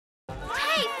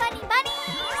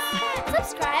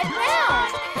subscribe now.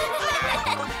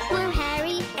 We're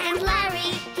Harry and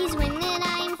Larry. He's winning and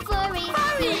I'm furry.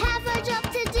 We have our job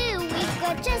to do. We've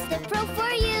got just the pro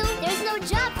for you. There's no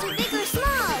job too big or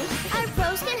small. Our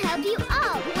pros can help you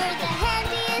all. We're the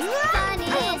handiest,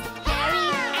 funniest. Harry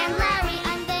and Larry,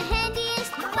 I'm the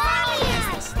handiest,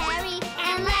 funniest. Harry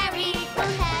and Larry,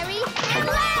 we're Harry and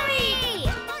Larry.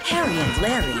 Harry and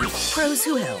Larry, pros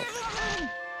who help.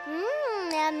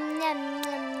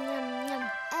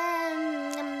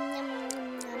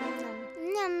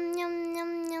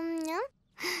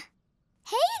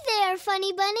 Hey there,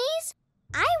 funny bunnies!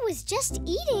 I was just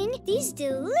eating these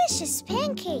delicious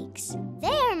pancakes.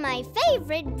 They're my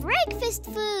favorite breakfast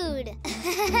food.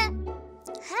 Yum,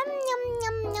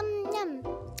 yum, yum, yum.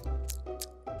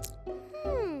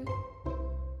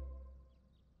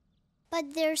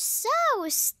 But they're so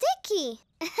sticky.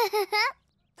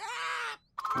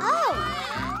 Oh!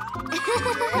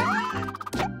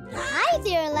 Hi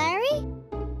there, Larry.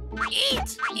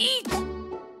 Eat! Eat!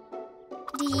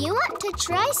 Do you want to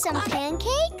try some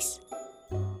pancakes?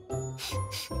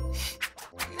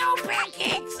 No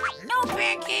pancakes! No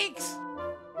pancakes!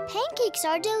 Pancakes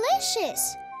are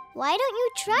delicious. Why don't you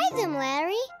try them,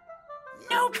 Larry?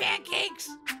 No pancakes!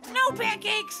 No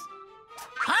pancakes!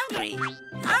 Hungry!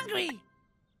 Hungry!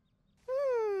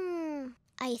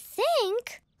 I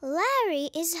think Larry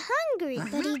is hungry,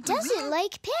 but he doesn't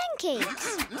like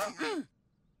pancakes.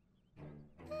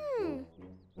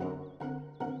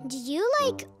 Do you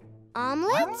like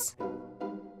omelets?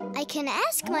 I can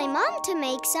ask my mom to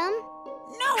make some.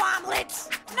 No omelets!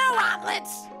 No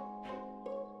omelets!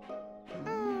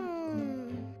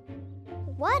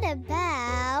 What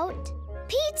about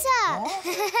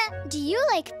pizza? Do you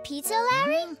like pizza,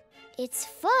 Larry? It's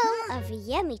full of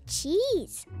yummy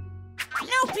cheese.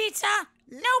 No pizza!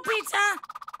 No pizza!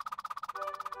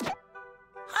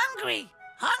 Hungry!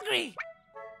 Hungry!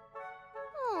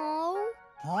 Oh.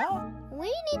 Huh?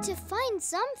 We need to find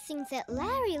something that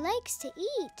Larry likes to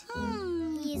eat.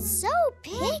 He's so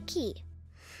picky.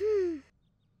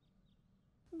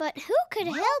 But who could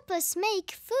help us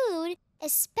make food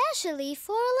especially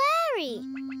for Larry?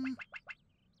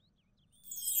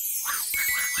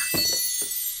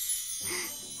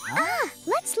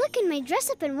 Let's look in my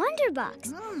dress-up and wonder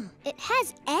box. It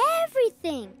has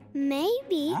everything.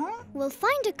 Maybe we'll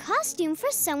find a costume for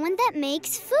someone that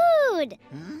makes food.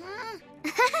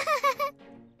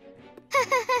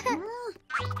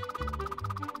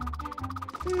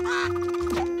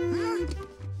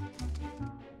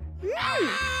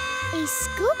 A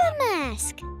scuba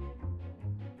mask.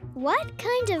 What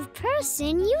kind of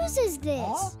person uses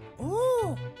this?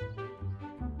 Oh!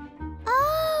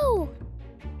 Oh!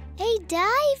 A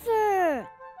diver!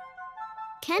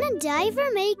 Can a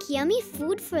diver make yummy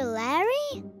food for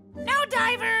Larry? No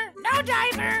diver! No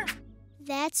diver!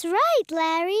 That's right,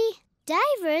 Larry.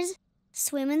 Divers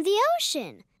swim in the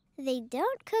ocean. They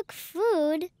don't cook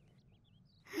food.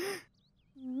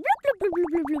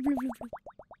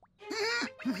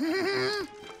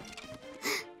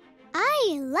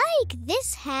 I like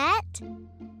this hat.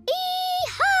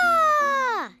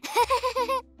 Yee-haw!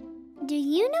 Do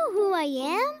you know who I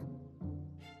am?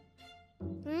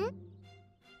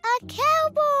 A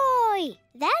cowboy!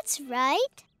 That's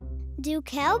right. Do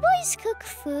cowboys cook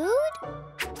food?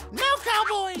 No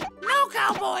cowboy! No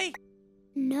cowboy!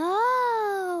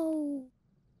 No.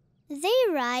 They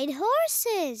ride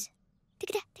horses.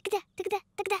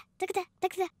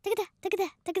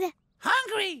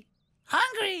 Hungry!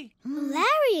 Hungry!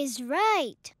 Larry is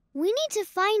right. We need to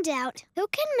find out who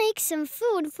can make some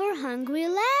food for hungry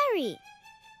Larry.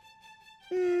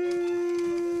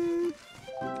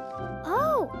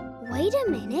 Oh, wait a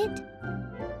minute.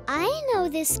 I know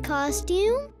this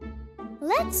costume.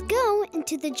 Let's go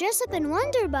into the Dress-Up and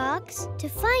Wonder box to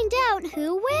find out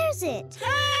who wears it.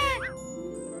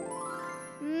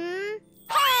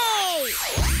 Hey!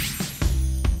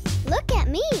 Look at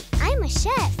me. I'm a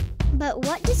chef. But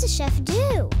what does a chef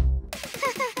do?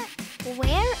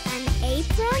 Wear an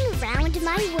apron round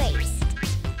my waist.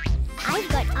 I've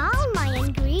got all my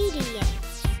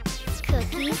ingredients.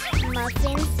 Cookies,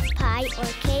 muffins, pie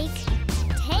or cake.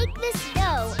 Take this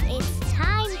dough, it's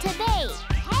time to bake.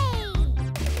 Hey!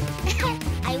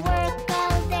 I work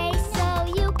all day so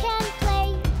you can play.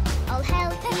 I'll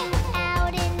help you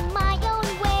out in my own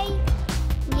way.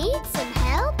 Need some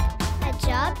help? A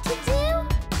job to do?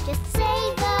 Just say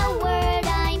the word,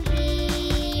 I'm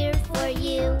here for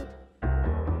you.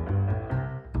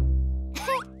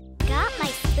 Got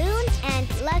my spoon and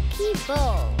lucky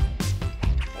bowl.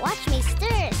 Watch me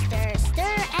stir, stir,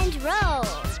 stir and roll.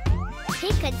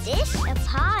 Pick a dish, a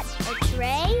pot, a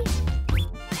tray.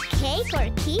 Cake cake or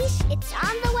quiche, it's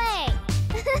on the way.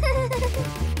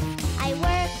 I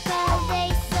work all day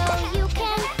so you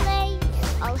can play.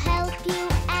 I'll help you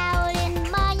out in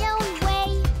my own way.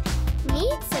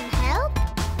 Need some help?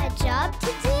 A job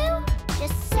to do?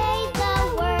 Just say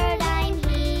the word, I'm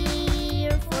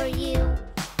here for you.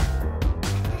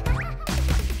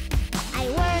 I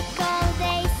work all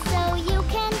day so you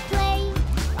can play.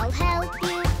 I'll help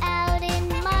you out in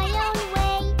my own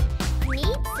way.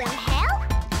 Need some help?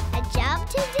 A job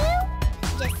to do?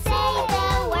 Just say the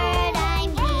word,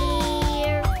 I'm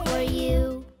here for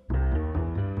you.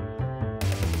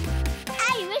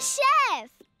 I'm a chef!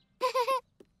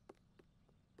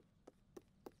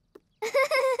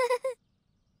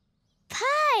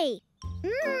 Pie!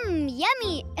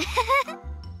 Yummy!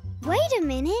 Wait a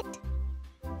minute.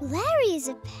 Larry is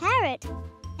a parrot,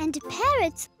 and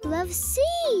parrots love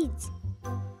seeds.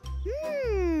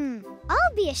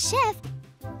 I'll be a chef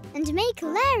and make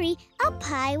Larry a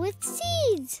pie with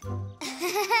seeds.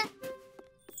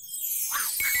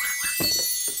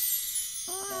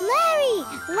 Larry!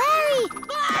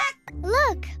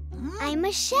 Look, I'm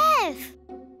a chef.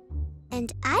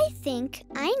 And I think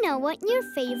I know what your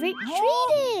favorite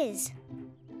treat is.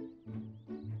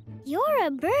 You're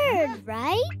a bird,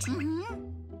 right?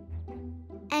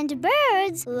 And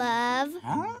birds love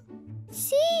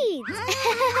seeds.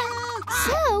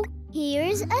 So,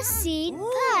 here's a seed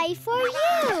pie for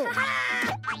you.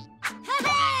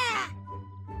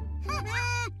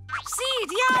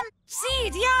 Seed yum!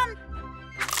 Seed yum!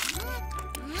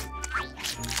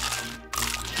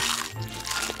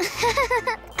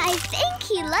 I think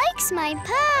he likes my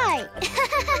pie.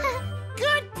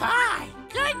 Good pie!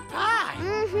 Good pie!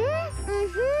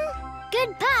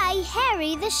 Good pie,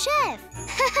 Harry the chef.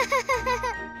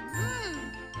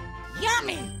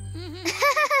 Yummy!